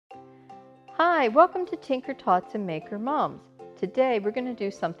Hi, welcome to Tinker Tots and Maker Mums. Today we're going to do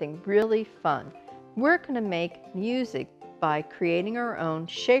something really fun. We're going to make music by creating our own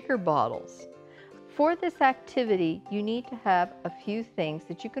shaker bottles. For this activity, you need to have a few things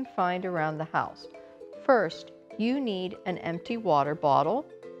that you can find around the house. First, you need an empty water bottle.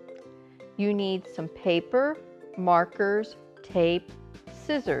 You need some paper, markers, tape,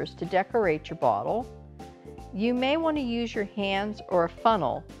 scissors to decorate your bottle. You may want to use your hands or a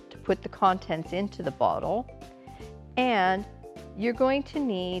funnel to put the contents into the bottle. And you're going to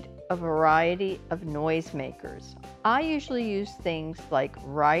need a variety of noise makers. I usually use things like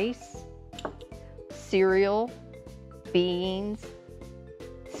rice, cereal, beans,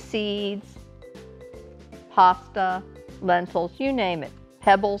 seeds, pasta, lentils, you name it,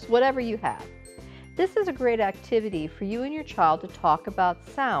 pebbles, whatever you have. This is a great activity for you and your child to talk about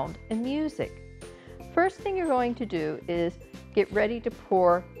sound and music. First thing you're going to do is get ready to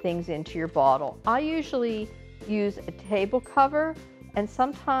pour things into your bottle. I usually use a table cover, and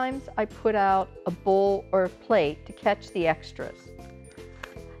sometimes I put out a bowl or a plate to catch the extras.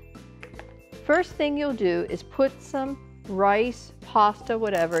 First thing you'll do is put some rice, pasta,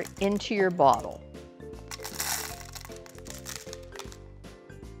 whatever, into your bottle.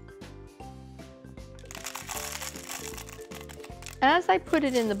 As I put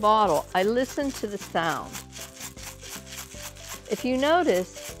it in the bottle, I listen to the sound. If you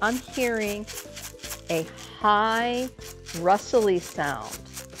notice, I'm hearing a high, rustly sound.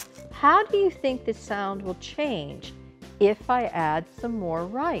 How do you think the sound will change if I add some more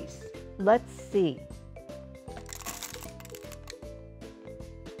rice? Let's see.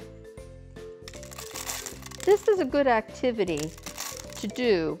 This is a good activity to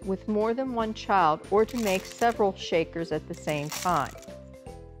do with more than one child or to make several shakers at the same time.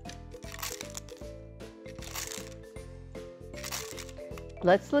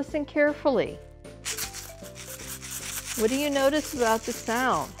 Let's listen carefully. What do you notice about the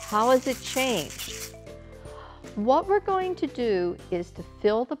sound? How has it changed? What we're going to do is to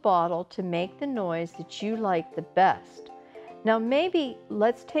fill the bottle to make the noise that you like the best. Now maybe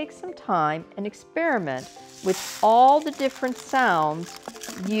let's take some time and experiment with all the different sounds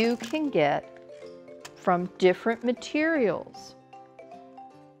you can get from different materials.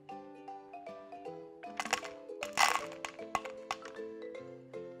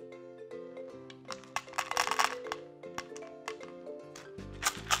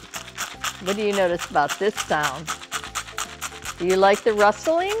 What do you notice about this sound? Do you like the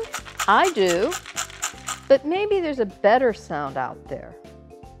rustling? I do. But maybe there's a better sound out there.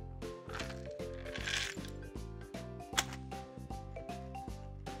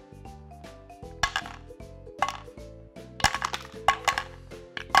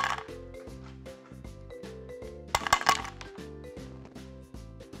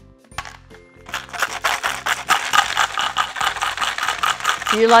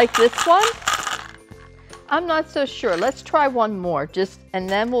 Do you like this one? I'm not so sure. Let's try one more, and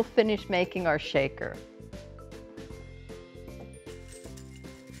then we'll finish making our shaker.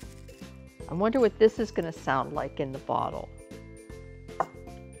 I wonder what this is going to sound like in the bottle.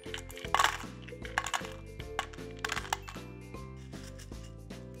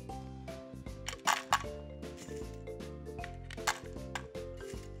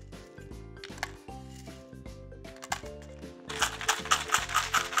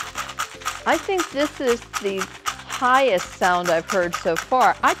 I think this is the highest sound I've heard so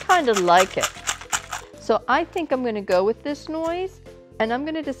far. I kind of like it. So I think I'm going to go with this noise, and I'm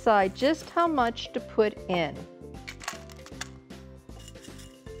going to decide just how much to put in.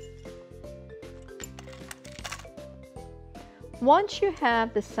 Once you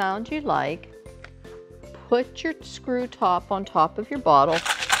have the sound you like, put your screw top on top of your bottle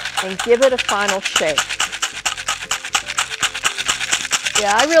and give it a final shake.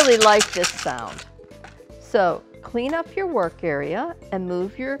 Yeah, I really like this sound. So clean up your work area and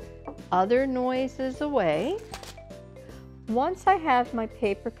move your other noises away. Once I have my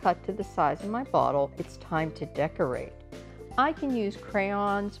paper cut to the size of my bottle, it's time to decorate. I can use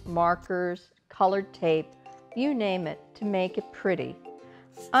crayons, markers, colored tape, you name it, to make it pretty.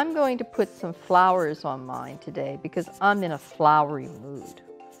 I'm going to put some flowers on mine today because I'm in a flowery mood.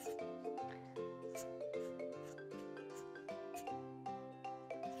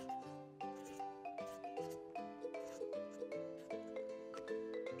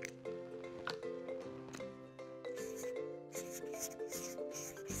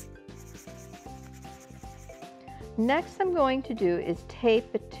 Next I'm going to do is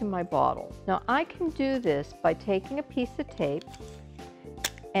tape it to my bottle. Now I can do this by taking a piece of tape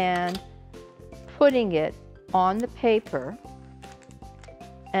and putting it on the paper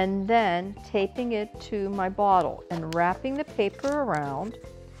and then taping it to my bottle and wrapping the paper around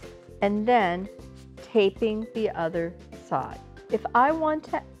and then taping the other side. If I want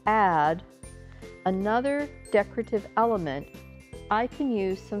to add another decorative element, I can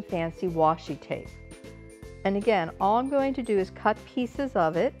use some fancy washi tape. And again, all I'm going to do is cut pieces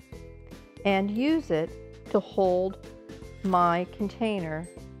of it and use it to hold my container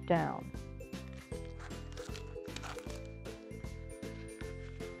down.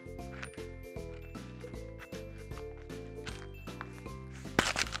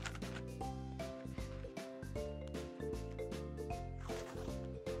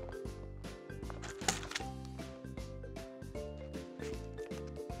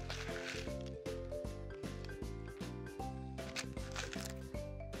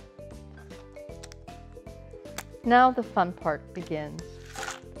 Now the fun part begins.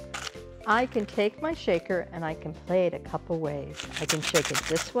 I can take my shaker and I can play it a couple ways. I can shake it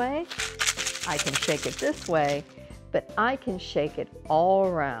this way, I can shake it this way, but I can shake it all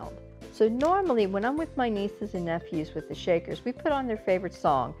around. So normally when I'm with my nieces and nephews with the shakers, we put on their favorite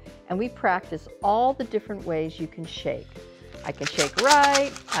song and we practice all the different ways you can shake. I can shake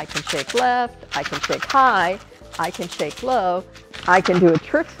right, I can shake left, I can shake high, I can shake low, I can do a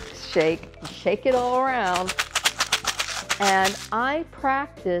trick shake it all around. And I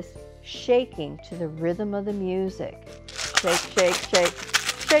practice shaking to the rhythm of the music. Shake, shake, shake,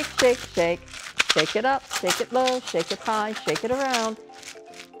 shake, shake, shake, shake it up, shake it low, shake it high, shake it around.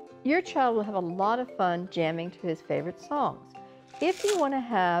 Your child will have a lot of fun jamming to his favorite songs. If you want to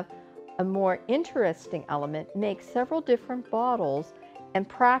have a more interesting element, make several different bottles and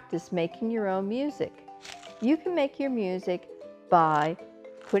practice making your own music. You can make your music by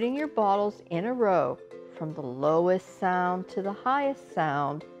putting your bottles in a row from the lowest sound to the highest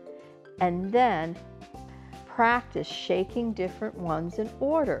sound, and then practice shaking different ones in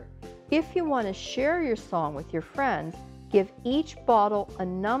order. If you want to share your song with your friends, give each bottle a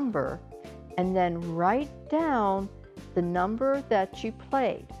number and then write down the number that you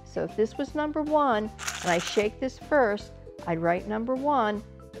played. So if this was number 1 and I shake this first, I'd write number 1.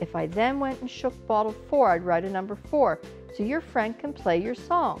 If I then went and shook bottle 4, I'd write a number 4. So your friend can play your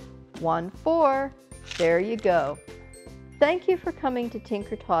song. 1, 4. There you go. Thank you for coming to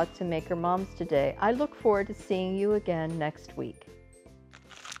Tinker Tots and Maker Mums today. I look forward to seeing you again next week.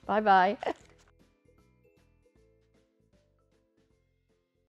 Bye-bye.